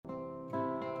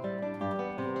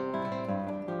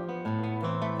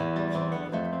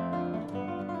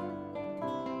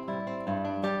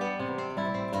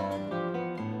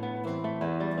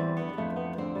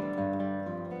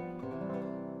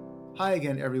Hi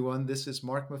again, everyone. This is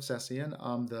Mark Movsesian.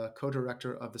 I'm the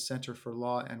co-director of the Center for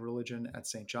Law and Religion at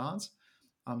St. John's.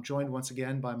 I'm joined once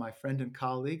again by my friend and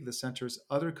colleague, the center's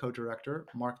other co-director,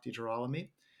 Mark DiGirolami,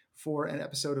 for an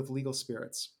episode of Legal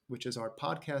Spirits, which is our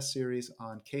podcast series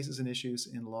on cases and issues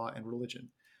in law and religion.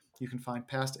 You can find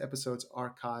past episodes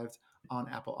archived on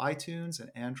Apple iTunes and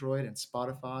Android and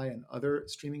Spotify and other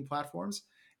streaming platforms,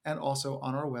 and also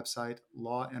on our website,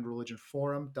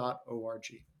 lawandreligionforum.org.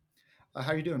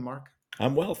 How are you doing, Mark?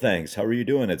 I'm well, thanks. How are you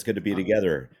doing? It's good to be Uh,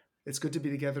 together. it's good to be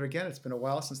together again. It's been a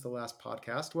while since the last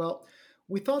podcast. Well,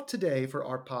 we thought today for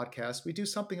our podcast we do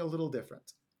something a little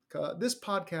different. This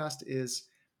podcast is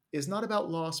not about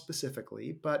law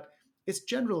specifically, but it's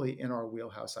generally in our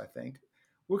wheelhouse. I think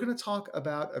we're going to talk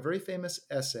about a very famous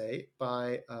essay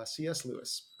by C.S.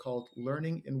 Lewis called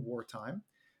 "Learning in Wartime,"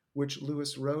 which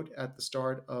Lewis wrote at the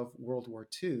start of World War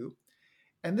II.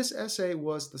 And this essay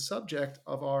was the subject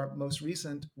of our most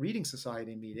recent Reading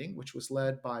Society meeting, which was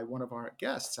led by one of our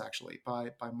guests, actually, by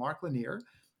Mark Lanier,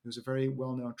 who's a very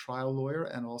well known trial lawyer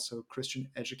and also Christian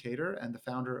educator and the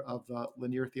founder of the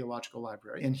Lanier Theological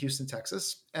Library in Houston,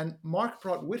 Texas. And Mark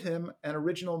brought with him an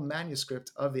original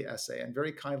manuscript of the essay and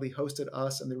very kindly hosted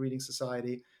us and the Reading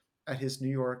Society at his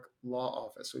New York law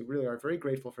office. We really are very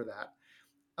grateful for that.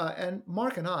 And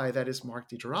Mark and I, that is Mark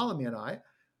DiGirolami and I,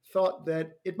 thought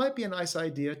that it might be a nice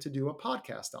idea to do a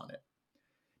podcast on it.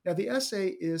 Now, the essay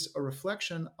is a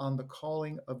reflection on the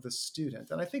calling of the student.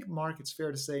 And I think, Mark, it's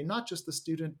fair to say not just the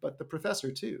student, but the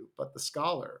professor too, but the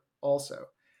scholar also.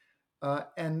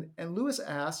 And Lewis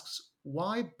asks,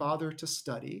 why bother to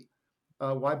study?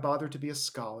 Why bother to be a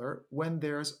scholar when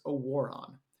there's a war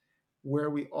on, where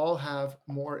we all have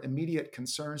more immediate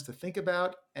concerns to think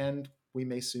about and we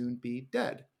may soon be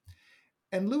dead?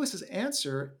 And Lewis's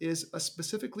answer is a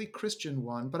specifically Christian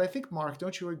one, but I think, Mark,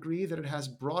 don't you agree that it has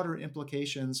broader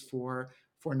implications for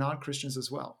non-Christians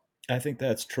as well? I think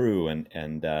that's true, and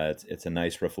it's a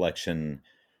nice reflection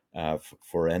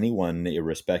for anyone,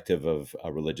 irrespective of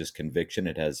a religious conviction.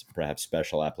 It has perhaps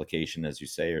special application, as you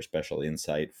say, or special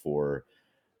insight for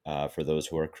those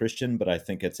who are Christian. But I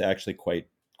think it's actually quite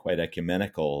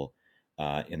ecumenical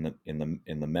in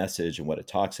the message and what it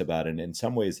talks about. And in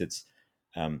some ways, its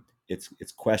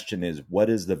question is, what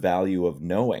is the value of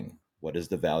knowing? What is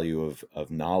the value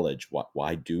of knowledge?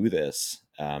 Why do this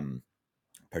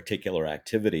particular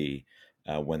activity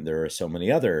when there are so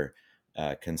many other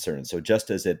concerns? So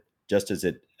just as it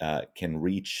can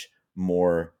reach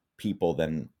more people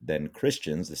than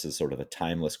Christians, this is sort of a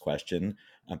timeless question.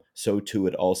 So too,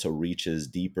 it also reaches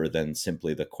deeper than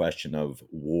simply the question of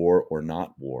war or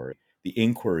not war. The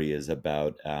inquiry is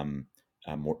about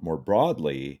more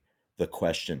broadly the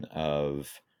question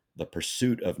of the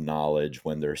pursuit of knowledge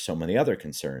when there are so many other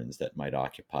concerns that might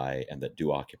occupy and that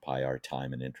do occupy our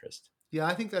time and interest. Yeah,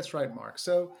 I think that's right, Mark.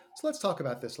 So let's talk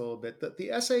about this a little bit. The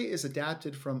essay is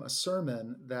adapted from a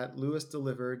sermon that Lewis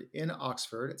delivered in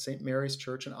Oxford at St. Mary's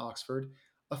Church in Oxford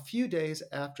a few days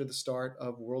after the start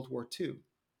of World War II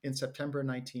in September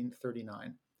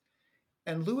 1939.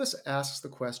 And Lewis asks the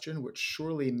question, which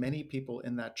surely many people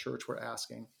in that church were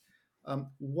asking,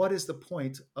 what is the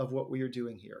point of what we are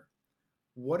doing here?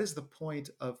 What is the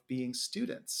point of being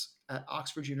students at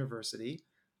Oxford University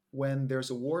when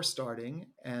there's a war starting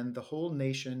and the whole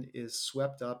nation is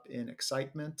swept up in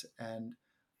excitement and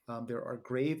there are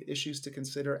grave issues to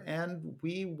consider, and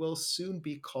we will soon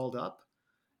be called up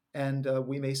and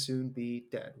we may soon be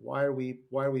dead. Why are we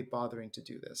bothering to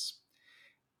do this?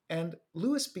 And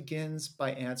Lewis begins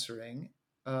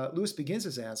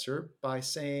his answer by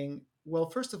saying,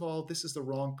 well, first of all, this is the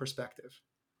wrong perspective.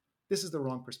 This is the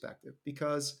wrong perspective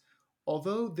because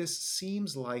although this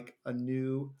seems like a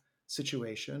new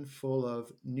situation full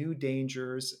of new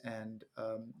dangers and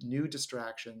new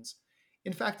distractions,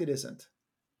 in fact, it isn't.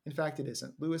 In fact, it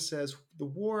isn't. Lewis says the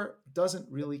war doesn't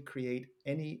really create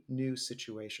any new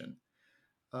situation.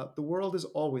 The world is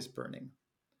always burning.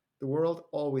 The world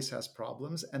always has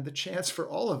problems, and the chance for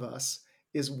all of us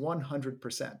is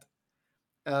 100%.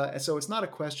 And so it's not a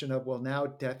question of, well, now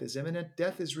death is imminent.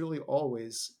 Death is really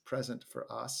always present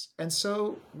for us. And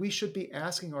so we should be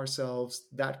asking ourselves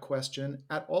that question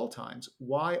at all times.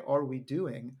 Why are we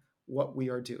doing what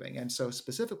we are doing? And so,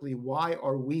 specifically, why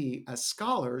are we as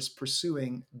scholars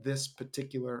pursuing this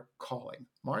particular calling?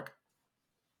 Mark?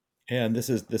 And this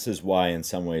is why, in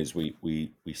some ways,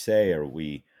 we say, or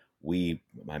we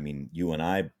I mean, you and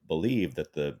I believe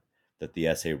that the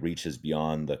essay reaches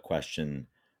beyond the question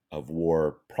of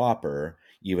war proper,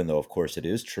 even though, of course, it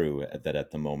is true that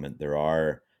at the moment there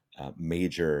are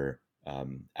major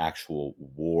actual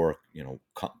war,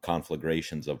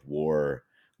 conflagrations of war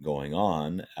going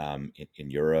on in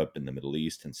Europe, in the Middle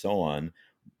East, and so on.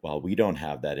 While we don't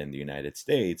have that in the United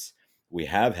States, we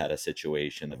have had a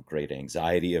situation of great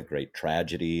anxiety, of great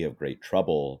tragedy, of great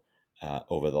trouble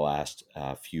over the last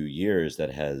few years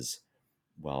that has,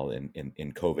 well, in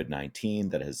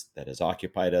COVID-19 that has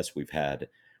occupied us. We've had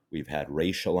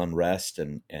racial unrest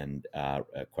and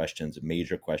questions,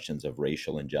 major questions of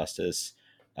racial injustice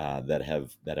that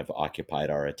have occupied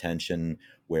our attention,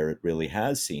 where it really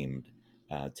has seemed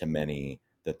to many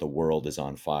that the world is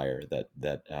on fire.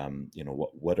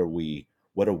 What are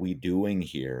we doing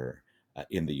here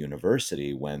in the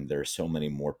university when there's so many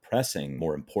more pressing,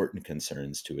 more important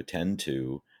concerns to attend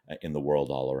to in the world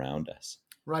all around us?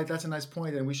 Right, that's a nice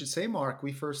point. And we should say, Mark,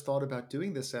 we first thought about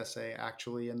doing this essay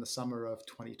actually in the summer of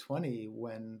 2020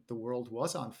 when the world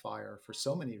was on fire for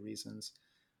so many reasons.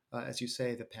 As you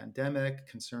say, the pandemic,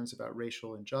 concerns about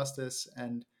racial injustice.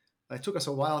 And it took us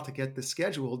a while to get this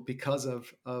scheduled because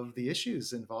of the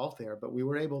issues involved there, but we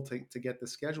were able to get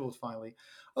this scheduled finally.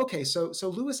 Okay, so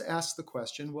Lewis asked the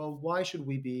question, well, why should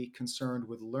we be concerned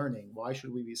with learning? Why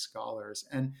should we be scholars?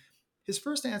 And his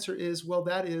first answer is, well,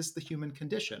 that is the human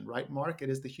condition, right, Mark? It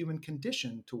is the human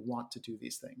condition to want to do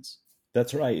these things.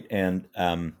 That's right, and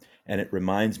it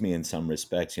reminds me in some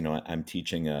respects. I'm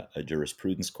teaching a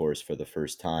jurisprudence course for the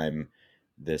first time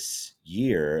this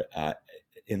year.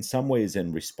 In some ways,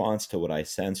 in response to what I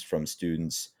sensed from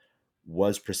students,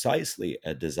 was precisely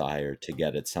a desire to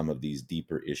get at some of these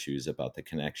deeper issues about the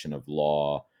connection of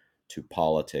law to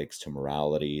politics, to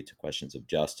morality, to questions of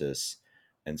justice,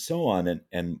 and so on.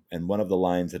 And one of the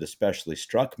lines that especially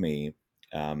struck me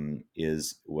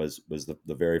was the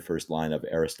very first line of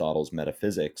Aristotle's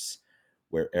Metaphysics,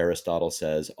 where Aristotle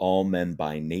says, "All men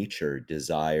by nature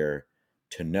desire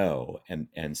to know,"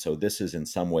 and so this is in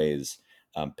some ways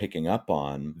picking up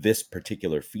on this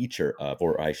particular feature of,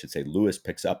 or I should say, Lewis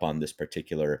picks up on this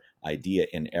particular idea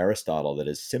in Aristotle that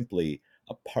is simply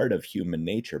a part of human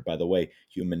nature. By the way,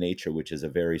 human nature, which is a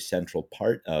very central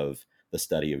part of the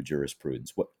study of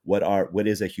jurisprudence. What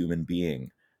is a human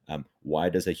being? Why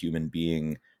does a human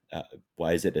being?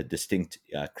 Why is it a distinct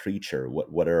creature?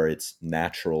 What are its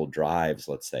natural drives,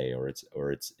 let's say,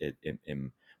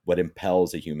 what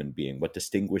impels a human being? What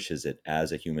distinguishes it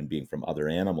as a human being from other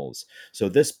animals? So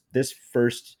this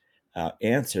first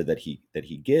answer that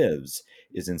he gives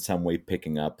is in some way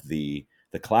picking up the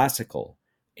classical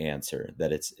answer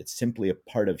that it's simply a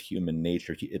part of human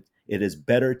nature. It is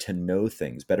better to know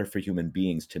things, better for human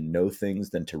beings to know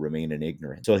things than to remain in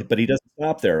ignorance. So, but he doesn't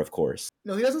stop there, of course.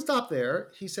 No, he doesn't stop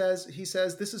there. He says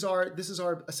this is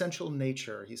our essential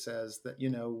nature. He says that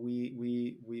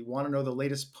we want to know the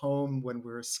latest poem when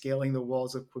we're scaling the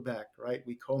walls of Quebec, right?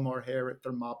 We comb our hair at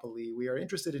Thermopylae. We are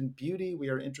interested in beauty. We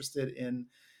are interested in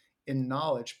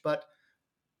knowledge. But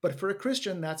for a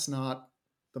Christian, that's not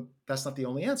the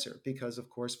only answer, because of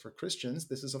course for Christians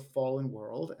this is a fallen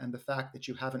world, and the fact that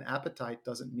you have an appetite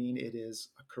doesn't mean it is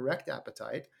a correct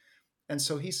appetite. And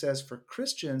so he says for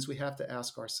Christians we have to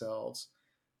ask ourselves,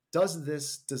 does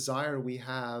this desire we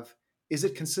have, is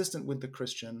it consistent with the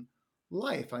Christian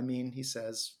life? I mean, he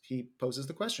poses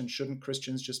the question, shouldn't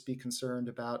Christians just be concerned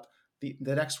about the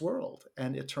next world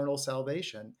and eternal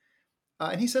salvation?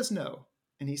 And he says no.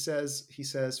 And he says,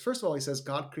 first of all, he says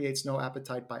God creates no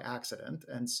appetite by accident,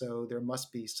 and so there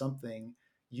must be something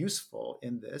useful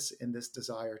in this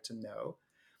desire to know.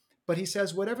 But he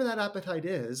says, whatever that appetite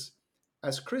is,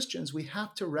 as Christians, we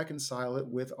have to reconcile it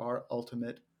with our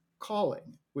ultimate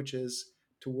calling, which is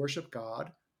to worship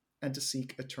God and to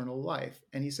seek eternal life.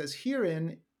 And he says,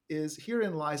 herein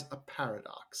lies a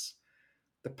paradox,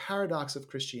 the paradox of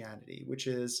Christianity, which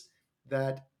is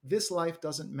that this life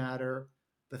doesn't matter,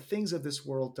 the things of this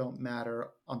world don't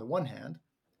matter on the one hand,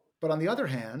 but on the other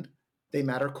hand, they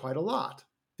matter quite a lot,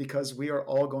 because we are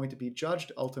all going to be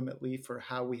judged ultimately for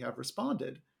how we have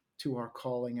responded to our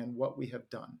calling and what we have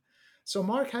done. So,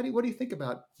 Mark, what do you think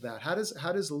about that? How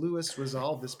does Lewis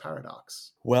resolve this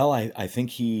paradox? Well, I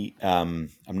think I'm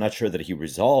not sure that he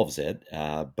resolves it,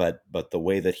 but the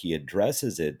way that he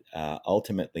addresses it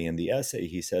ultimately in the essay,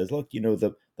 he says, look,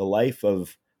 the life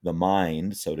of the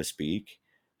mind, so to speak,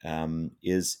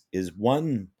 is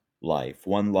one life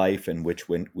in which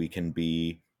we can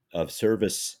be of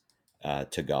service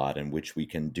to God, in which we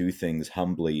can do things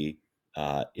humbly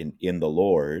in the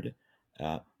Lord.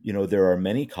 There are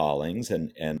many callings,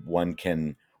 and one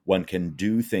can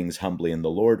do things humbly in the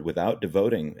Lord without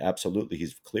devoting. Absolutely,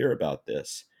 he's clear about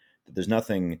this. That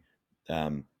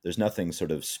there's nothing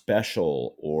sort of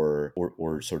special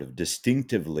or sort of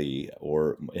distinctively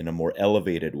or in a more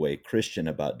elevated way Christian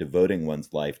about devoting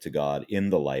one's life to God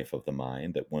in the life of the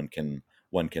mind. That one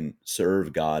can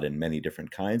serve God in many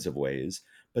different kinds of ways,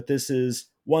 but this is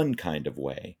one kind of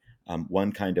way,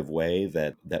 one kind of way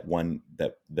that one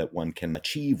can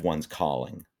achieve one's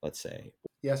calling, let's say.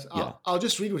 Yes, Yeah. I'll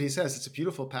just read what he says. It's a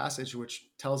beautiful passage which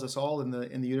tells us all in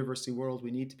the university world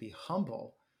we need to be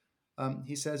humble.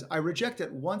 He says, "I reject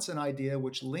at once an idea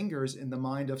which lingers in the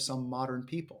mind of some modern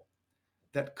people,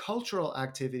 that cultural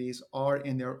activities are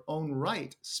in their own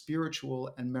right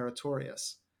spiritual and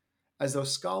meritorious, as though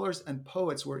scholars and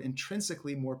poets were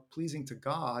intrinsically more pleasing to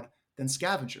God than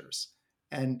scavengers."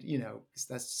 And,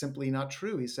 that's simply not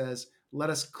true. He says, let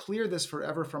us clear this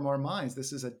forever from our minds.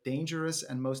 This is a dangerous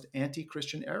and most anti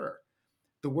Christian error.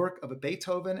 The work of a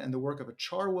Beethoven and the work of a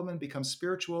charwoman become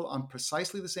spiritual on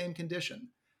precisely the same condition,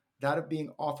 that of being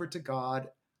offered to God,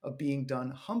 of being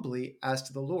done humbly as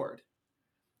to the Lord.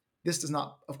 This does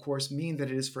not, of course, mean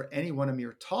that it is for anyone a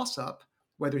mere toss up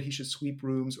whether he should sweep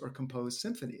rooms or compose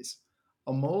symphonies.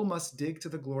 A mole must dig to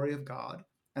the glory of God,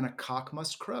 and a cock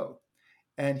must crow.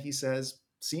 And he says,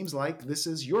 seems like this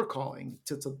is your calling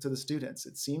to the students.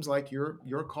 It seems like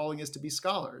your calling is to be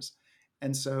scholars.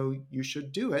 And so you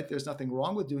should do it. There's nothing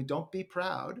wrong with doing. Don't be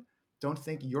proud. Don't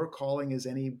think your calling is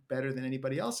any better than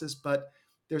anybody else's, but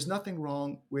there's nothing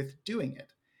wrong with doing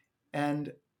it.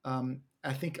 And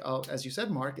I think, as you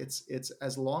said, Mark, it's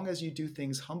as long as you do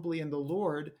things humbly in the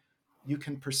Lord, you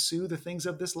can pursue the things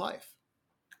of this life.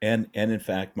 And in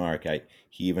fact, Mark,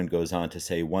 he even goes on to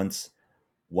say, once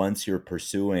you're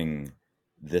pursuing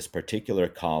this particular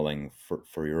calling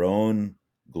for your own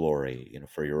glory,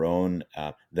 for your own,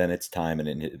 then it's time, and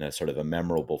in a sort of a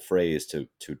memorable phrase, to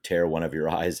tear one of your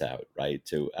eyes out, right?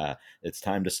 It's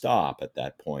time to stop at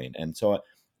that point. And so,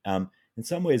 in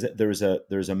some ways, there's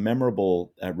a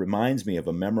memorable, reminds me of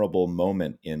a memorable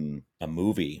moment in a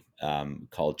movie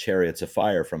called Chariots of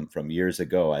Fire from years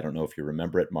ago. I don't know if you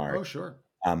remember it, Oh, Mark. sure.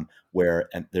 Where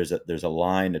and there's a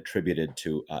line attributed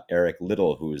to Eric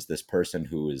Liddell, who is this person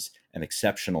who is an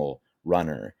exceptional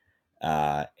runner,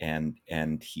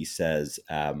 and he says,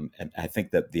 and I think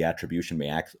that the attribution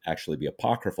may actually be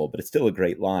apocryphal, but it's still a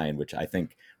great line, which I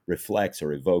think reflects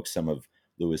or evokes some of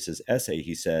Lewis's essay.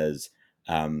 He says,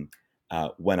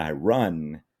 "When I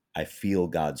run, I feel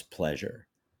God's pleasure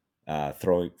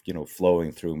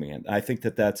flowing through me," and I think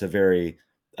that that's a very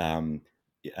um,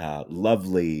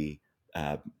 lovely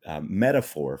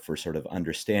metaphor for sort of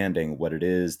understanding what it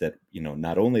is that,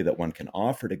 not only that one can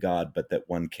offer to God, but that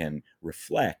one can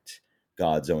reflect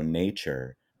God's own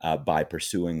nature by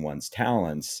pursuing one's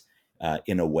talents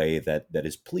in a way that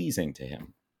is pleasing to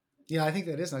Him. Yeah, I think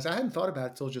that is nice. I hadn't thought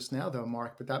about it till just now, though,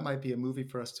 Mark. But that might be a movie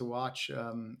for us to watch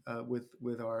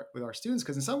with our students,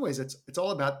 because in some ways it's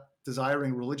all about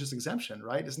desiring religious exemption,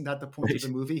 right? Isn't that the point of the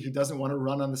Right. movie? He doesn't want to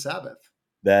run on the Sabbath.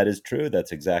 That is true.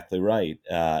 That's exactly right.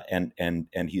 And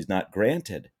he's not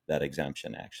granted that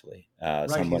exemption. Actually, Right,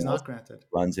 someone he's else not granted.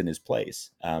 runs in his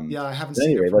place. Yeah, I haven't But seen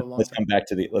it anyway, for a let's long time.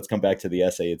 come back to the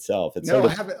essay itself. It's No, sort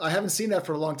I of haven't. I haven't seen that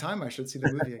for a long time. I should see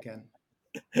the movie again.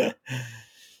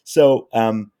 so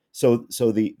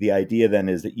the idea then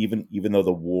is that even though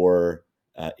the war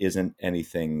isn't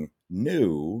anything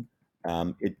new,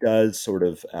 it does sort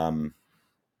of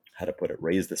how to put it,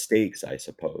 raise the stakes, I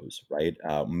suppose, right?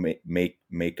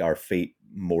 Make our fate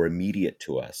more immediate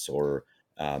to us, or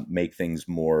make things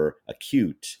more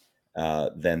acute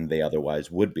than they otherwise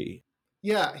would be.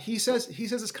 Yeah, he says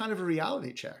it's kind of a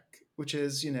reality check, which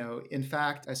is, in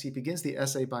fact, as he begins the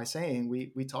essay by saying,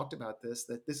 we talked about this,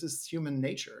 that this is human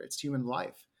nature, it's human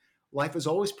life. Life is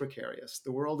always precarious.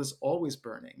 The world is always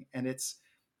burning, and it's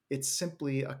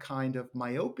simply a kind of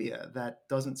myopia that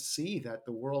doesn't see that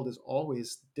the world is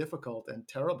always difficult and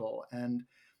terrible, and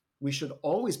we should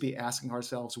always be asking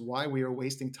ourselves why we are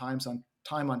wasting time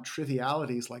on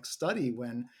trivialities like study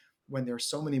when there are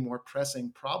so many more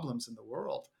pressing problems in the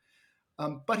world.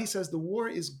 But he says the war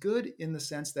is good in the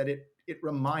sense that it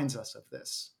reminds us of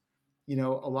this. A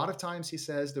lot of times he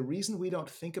says the reason we don't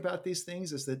think about these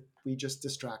things is that we just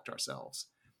distract ourselves.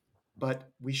 But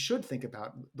we should think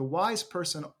about, the wise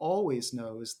person always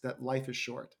knows that life is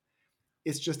short.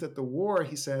 It's just that the war,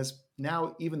 he says,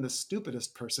 now even the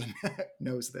stupidest person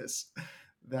knows this.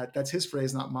 That's his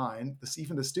phrase, not mine.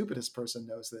 Even the stupidest person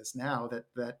knows this now,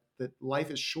 that life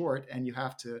is short and you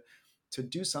have to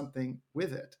do something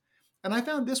with it. And I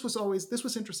found this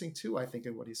was interesting too, I think,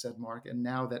 in what he said, Mark. And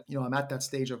now that I'm at that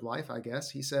stage of life, I guess,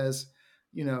 he says,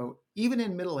 even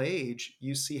in middle age,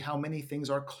 you see how many things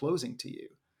are closing to you,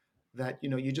 that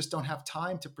you just don't have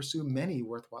time to pursue many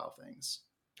worthwhile things.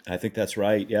 I think that's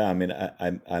right. Yeah, I mean,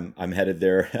 I'm headed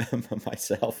there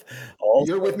myself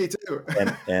You're also, with me too.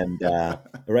 and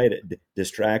right,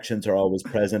 distractions are always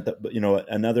present. But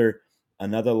another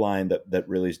line that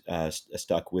really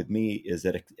stuck with me is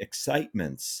that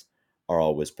excitements are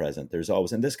always present. There's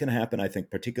always, and this can happen, I think,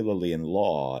 particularly in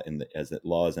law, as it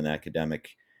law is an academic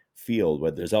field,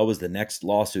 where there's always the next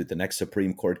lawsuit, the next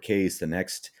Supreme Court case, the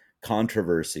next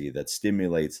controversy that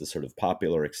stimulates the sort of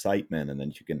popular excitement, and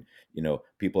then you can,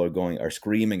 people are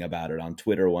screaming about it on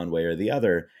Twitter one way or the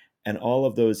other, and all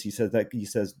of those, he says,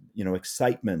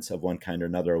 excitements of one kind or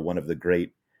another are one of the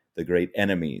great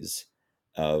enemies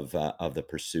of the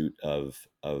pursuit of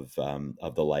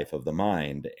the life of the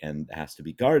mind, and has to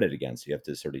be guarded against. You have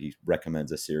to he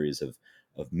recommends a series of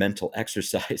mental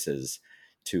exercises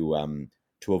to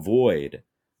avoid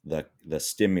the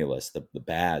stimulus, the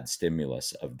bad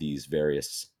stimulus of these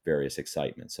various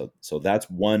excitements. So that's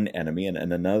one enemy, and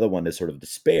another one is sort of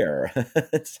despair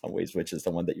in some ways, which is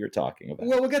the one that you're talking about.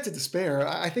 Well, we'll get to despair.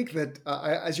 I think that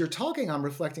as you're talking, I'm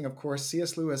reflecting, of course,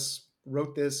 C.S. Lewis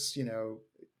wrote this,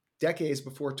 decades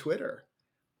before Twitter.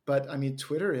 But I mean,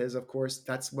 Twitter is, of course,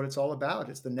 that's what it's all about.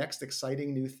 It's the next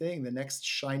exciting new thing, the next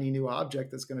shiny new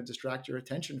object that's going to distract your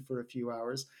attention for a few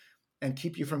hours and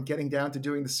keep you from getting down to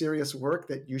doing the serious work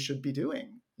that you should be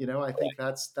doing. I think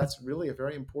that's really a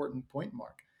very important point,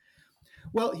 Mark.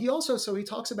 Well, he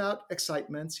talks about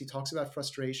excitements, he talks about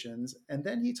frustrations, and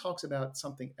then he talks about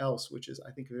something else, which is,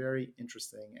 I think, very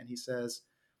interesting. And he says,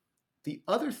 the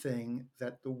other thing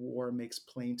that the war makes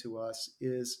plain to us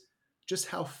is just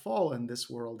how fallen this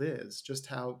world is, just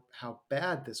how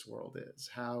bad this world is,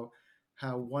 how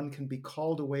one can be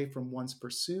called away from one's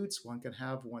pursuits, one can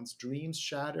have one's dreams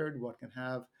shattered, one can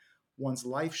have one's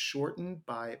life shortened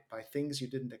by things you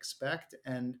didn't expect,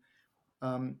 and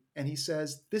he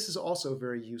says this is also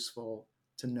very useful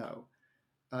to know.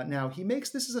 Now, he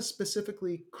makes this is a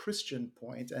specifically Christian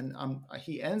point, and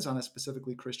he ends on a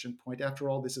specifically Christian point. After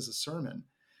all, this is a sermon.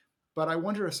 But I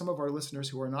wonder if some of our listeners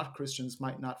who are not Christians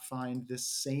might not find this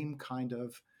same kind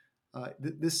of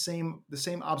the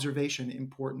same observation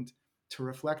important to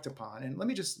reflect upon. And let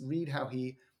me just read how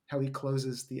he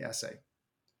closes the essay.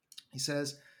 He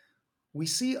says, "We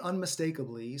see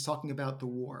unmistakably," he's talking about the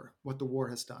war, what the war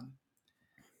has done.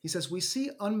 He says, "We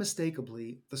see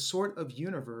unmistakably the sort of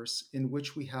universe in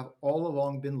which we have all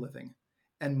along been living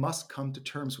and must come to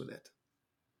terms with it.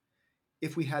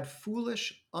 If we had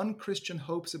foolish, unchristian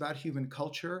hopes about human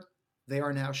culture, they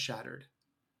are now shattered.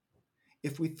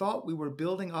 If we thought we were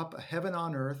building up a heaven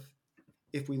on earth,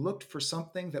 if we looked for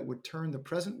something that would turn the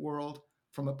present world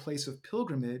from a place of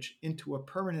pilgrimage into a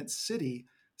permanent city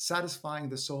satisfying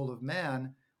the soul of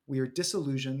man, we are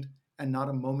disillusioned and not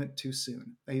a moment too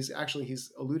soon." He's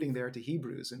alluding there to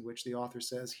Hebrews, in which the author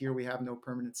says, "Here we have no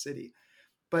permanent city."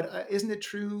 But isn't it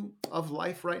true of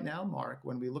life right now, Mark?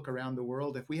 When we look around the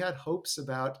world, if we had hopes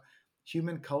about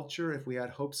human culture, if we had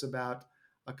hopes about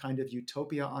a kind of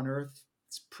utopia on Earth,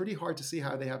 it's pretty hard to see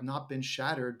how they have not been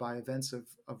shattered by events of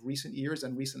recent years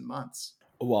and recent months.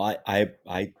 Well,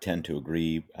 I tend to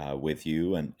agree with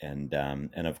you, and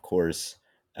of course,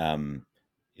 um,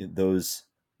 those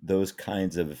those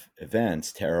kinds of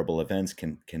events, terrible events,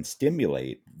 can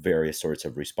stimulate various sorts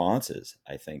of responses.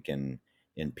 I think in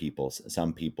people,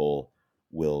 some people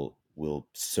will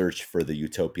search for the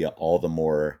utopia all the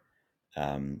more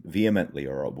vehemently,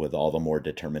 or with all the more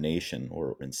determination,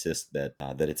 or insist that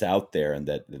it's out there, and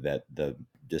that the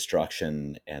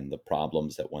destruction and the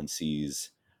problems that one sees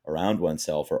around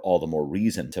oneself are all the more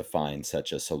reason to find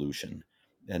such a solution.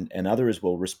 And others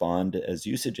will respond, as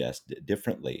you suggest,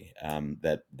 differently.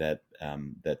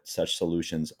 That such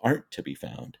solutions aren't to be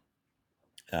found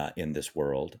in this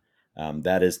world.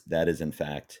 That is in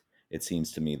fact, it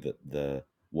seems to me, that the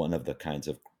one of the kinds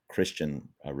of Christian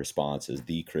responses,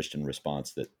 the Christian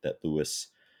response that Lewis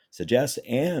suggests,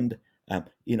 and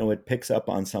it picks up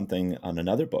on something, on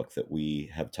another book that we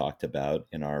have talked about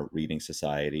in our reading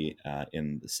society,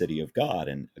 in the City of God,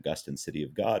 in Augustine's City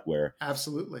of God, where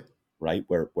Absolutely. right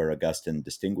where Augustine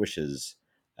distinguishes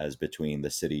as between the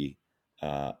city,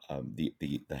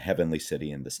 the heavenly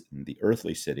city, and the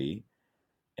earthly city,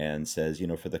 and says,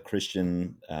 for the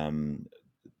Christian,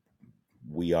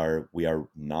 we are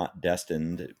not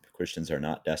destined. Christians are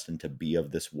not destined to be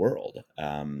of this world,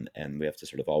 and we have to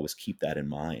sort of always keep that in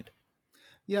mind.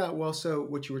 Yeah, well, so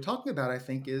what you were talking about, I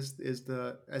think, is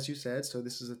the as you said. So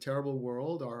this is a terrible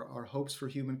world. Our hopes for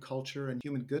human culture and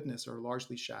human goodness are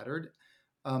largely shattered.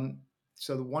 Um,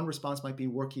 so the one response might be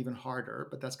work even harder,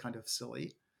 but that's kind of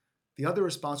silly. The other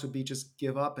response would be just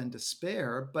give up and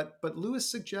despair. But Lewis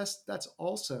suggests that's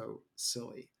also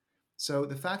silly. So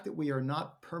the fact that we are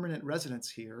not permanent residents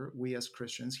here, we as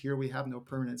Christians, here we have no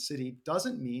permanent city,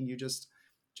 doesn't mean you just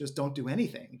don't do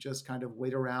anything, just kind of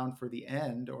wait around for the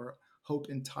end or hope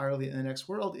entirely in the next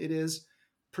world. It is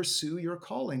pursue your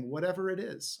calling, whatever it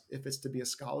is. If it's to be a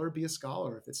scholar, be a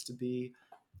scholar. If it's to be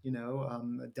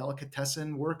A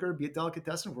delicatessen worker, be a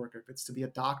delicatessen worker. If it's to be a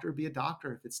doctor, be a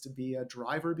doctor. If it's to be a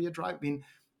driver, be a driver. I mean,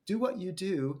 do what you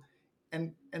do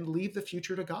and leave the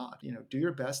future to God. Do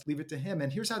your best, leave it to him.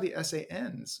 And here's how the essay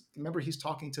ends. Remember, he's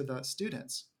talking to the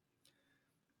students.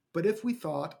 But if we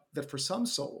thought that for some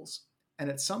souls, and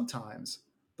at some times,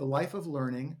 the life of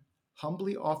learning,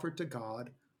 humbly offered to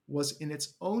God, was in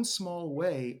its own small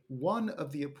way one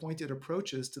of the appointed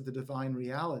approaches to the divine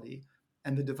reality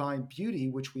and the divine beauty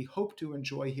which we hope to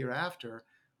enjoy hereafter,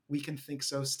 we can think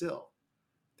so still.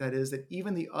 That is, that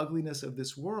even the ugliness of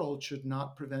this world should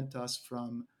not prevent us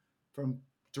from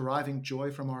deriving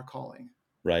joy from our calling.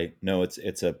 Right. No, it's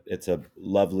a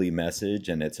lovely message,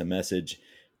 and it's a message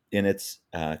in its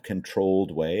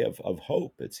controlled way of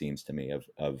hope. It seems to me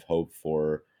of hope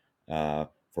for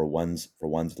one's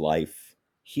life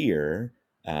here,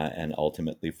 and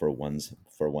ultimately for one's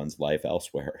life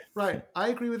elsewhere. Right. I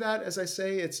agree with that. As I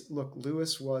say, look,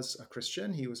 Lewis was a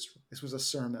Christian. This was a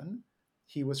sermon.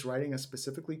 He was writing a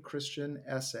specifically Christian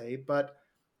essay, but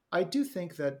I do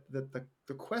think that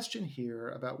the question here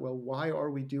about, well, why are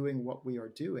we doing what we are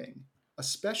doing?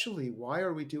 Especially, why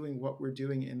are we doing what we're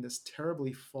doing in this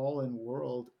terribly fallen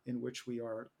world in which we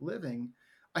are living?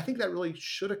 I think that really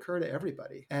should occur to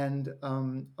everybody. And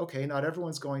okay, not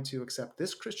everyone's going to accept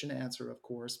this Christian answer, of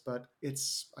course, but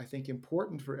it's, I think,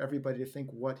 important for everybody to think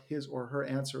what his or her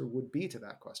answer would be to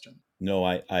that question. No,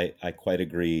 I quite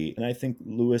agree. And I think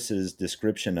Lewis's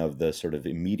description of the sort of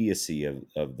immediacy of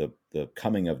the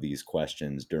coming of these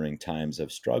questions during times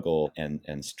of struggle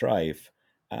and strife,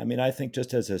 I mean, I think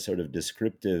just as a sort of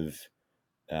descriptive,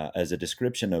 as a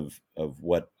description of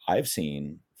what I've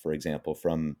seen, for example,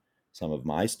 from some of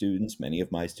my students, many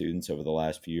of my students over the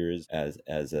last few years, as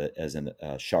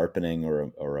a sharpening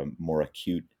or a more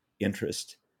acute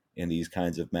interest in these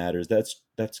kinds of matters. That's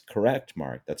correct,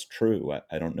 Mark. That's true.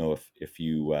 I don't know if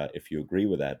you agree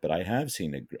with that, but I have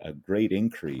seen a great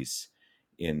increase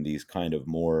in these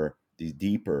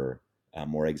deeper,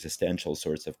 more existential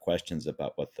sorts of questions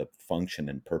about what the function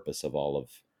and purpose of all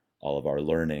of our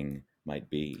learning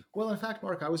might be. Well, in fact,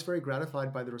 Mark, I was very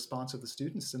gratified by the response of the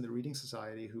students in the Reading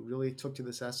Society who really took to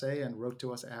this essay and wrote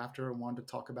to us after and wanted to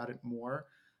talk about it more.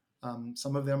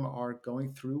 Some of them are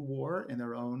going through war in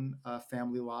their own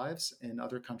family lives in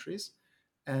other countries.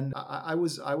 And I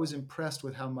was impressed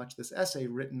with how much this essay,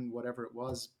 written whatever it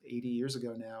was 80 years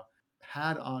ago now,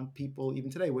 had on people even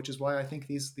today, which is why I think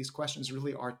these questions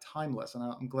really are timeless. And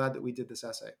I'm glad that we did this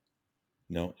essay.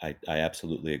 No, I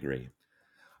absolutely agree.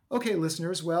 Okay,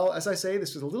 listeners. Well, as I say,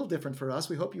 this was a little different for us.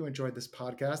 We hope you enjoyed this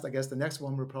podcast. I guess the next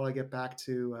one we'll probably get back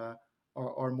to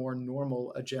our more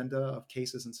normal agenda of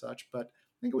cases and such. But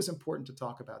I think it was important to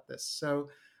talk about this. So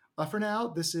for now,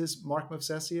 this is Mark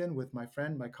Movsesian with my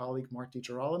friend, my colleague, Mark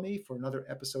DiGirolami, for another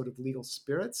episode of Legal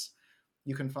Spirits.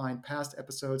 You can find past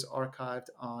episodes archived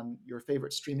on your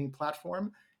favorite streaming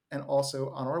platform and also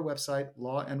on our website,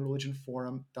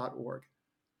 lawandreligionforum.org.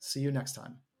 See you next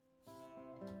time.